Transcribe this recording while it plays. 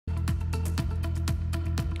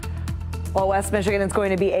Well, West Michigan, it's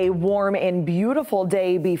going to be a warm and beautiful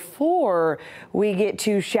day before we get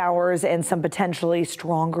to showers and some potentially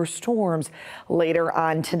stronger storms later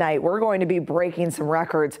on tonight. We're going to be breaking some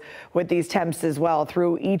records with these temps as well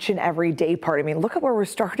through each and every day part. I mean, look at where we're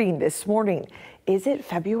starting this morning. Is it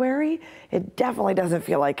February? It definitely doesn't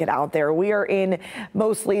feel like it out there. We are in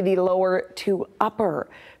mostly the lower to upper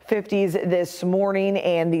 50s this morning,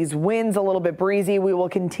 and these winds a little bit breezy. We will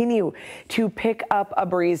continue to pick up a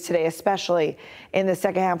breeze today, especially in the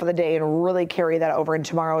second half of the day, and really carry that over in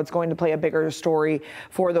tomorrow. It's going to play a bigger story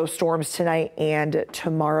for those storms tonight and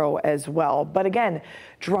tomorrow as well. But again,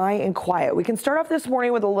 dry and quiet. We can start off this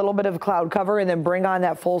morning with a little bit of cloud cover and then bring on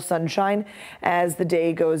that full sunshine as the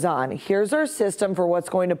day goes on. Here's our system for what's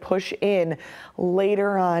going to push in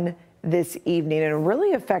later on this evening and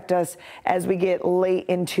really affect us as we get late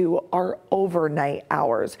into our overnight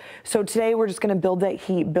hours. So today we're just going to build that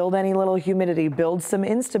heat, build any little humidity, build some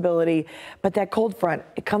instability, but that cold front,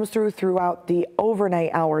 it comes throughout the overnight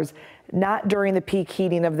hours, not during the peak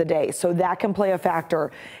heating of the day. So that can play a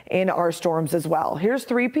factor in our storms as well. Here's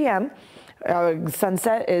 3 p.m.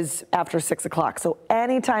 Sunset is after 6 o'clock. So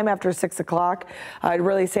anytime after 6 o'clock, I'd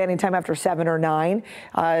really say anytime after 7 or 9,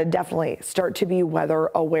 definitely start to be weather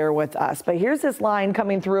aware with us. But here's this line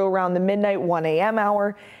coming through around the midnight 1 a.m.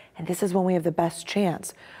 hour. And this is when we have the best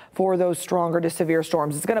chance for those stronger to severe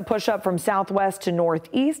storms. It's going to push up from southwest to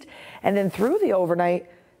northeast, and then through the overnight,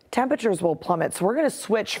 temperatures will plummet. So we're going to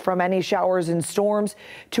switch from any showers and storms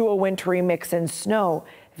to a wintry mix and snow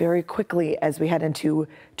very quickly as we head into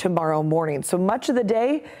tomorrow morning. So much of the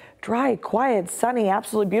day, dry, quiet, sunny,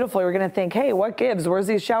 absolutely beautiful. You're going to think, hey, what gives? Where's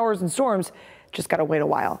these showers and storms? Just got to wait a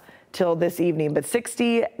while till this evening. But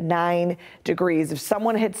 69 degrees. If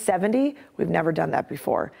someone hits 70, we've never done that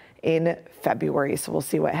before in February. So we'll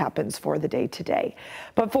see what happens for the day today.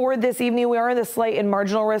 But for this evening, we are in the slight and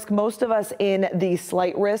marginal risk. Most of us in the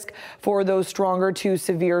slight risk for those stronger to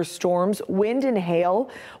severe storms. Wind and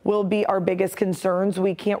hail will be our biggest concerns.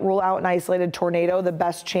 We can't rule out an isolated tornado. The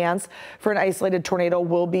best chance for an isolated tornado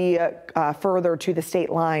will be further to the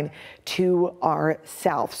state line to our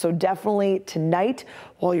south. So definitely tonight,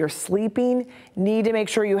 while you're sleeping, need to make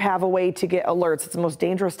sure you have a way to get alerts. It's the most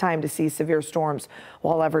dangerous time to see severe storms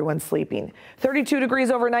while everyone's sleeping. 32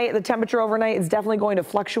 degrees overnight. The temperature overnight is definitely going to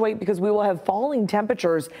fluctuate because we will have falling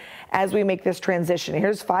temperatures as we make this transition.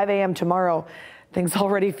 Here's 5 a.m. tomorrow. Things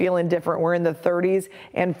already feeling different. We're in the 30s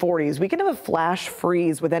and 40s. We can have a flash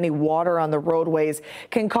freeze with any water on the roadways.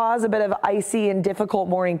 Can cause a bit of icy and difficult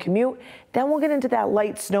morning commute. Then we'll get into that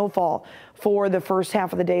light snowfall for the first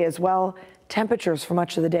half of the day as well. Temperatures for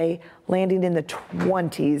much of the day landing in the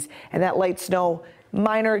 20s, and that light snow,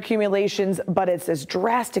 minor accumulations, but it's this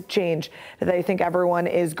drastic change that I think everyone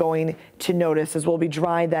is going to notice, as we'll be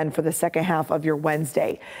dry then for the second half of your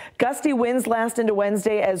Wednesday. Gusty winds last into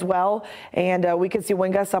Wednesday as well, and we could see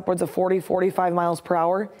wind gusts upwards of 40-45 miles per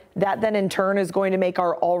hour. That then in turn is going to make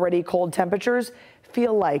our already cold temperatures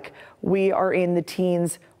feel like we are in the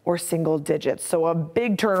teens or single digits. So a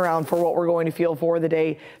big turnaround for what we're going to feel for the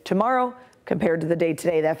day tomorrow compared to the day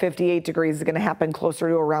today. That 58 degrees is going to happen closer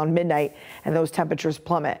to around midnight, and those temperatures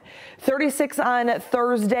plummet. 36 on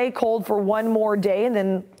Thursday, cold for one more day, and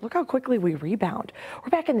then look how quickly we rebound. We're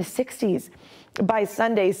back in the 60s by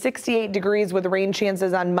Sunday. 68 degrees with rain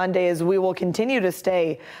chances on Monday, as we will continue to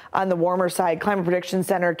stay on the warmer side. Climate Prediction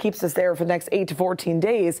Center keeps us there for the next 8 to 14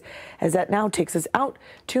 days, as that now takes us out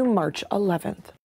to March 11th.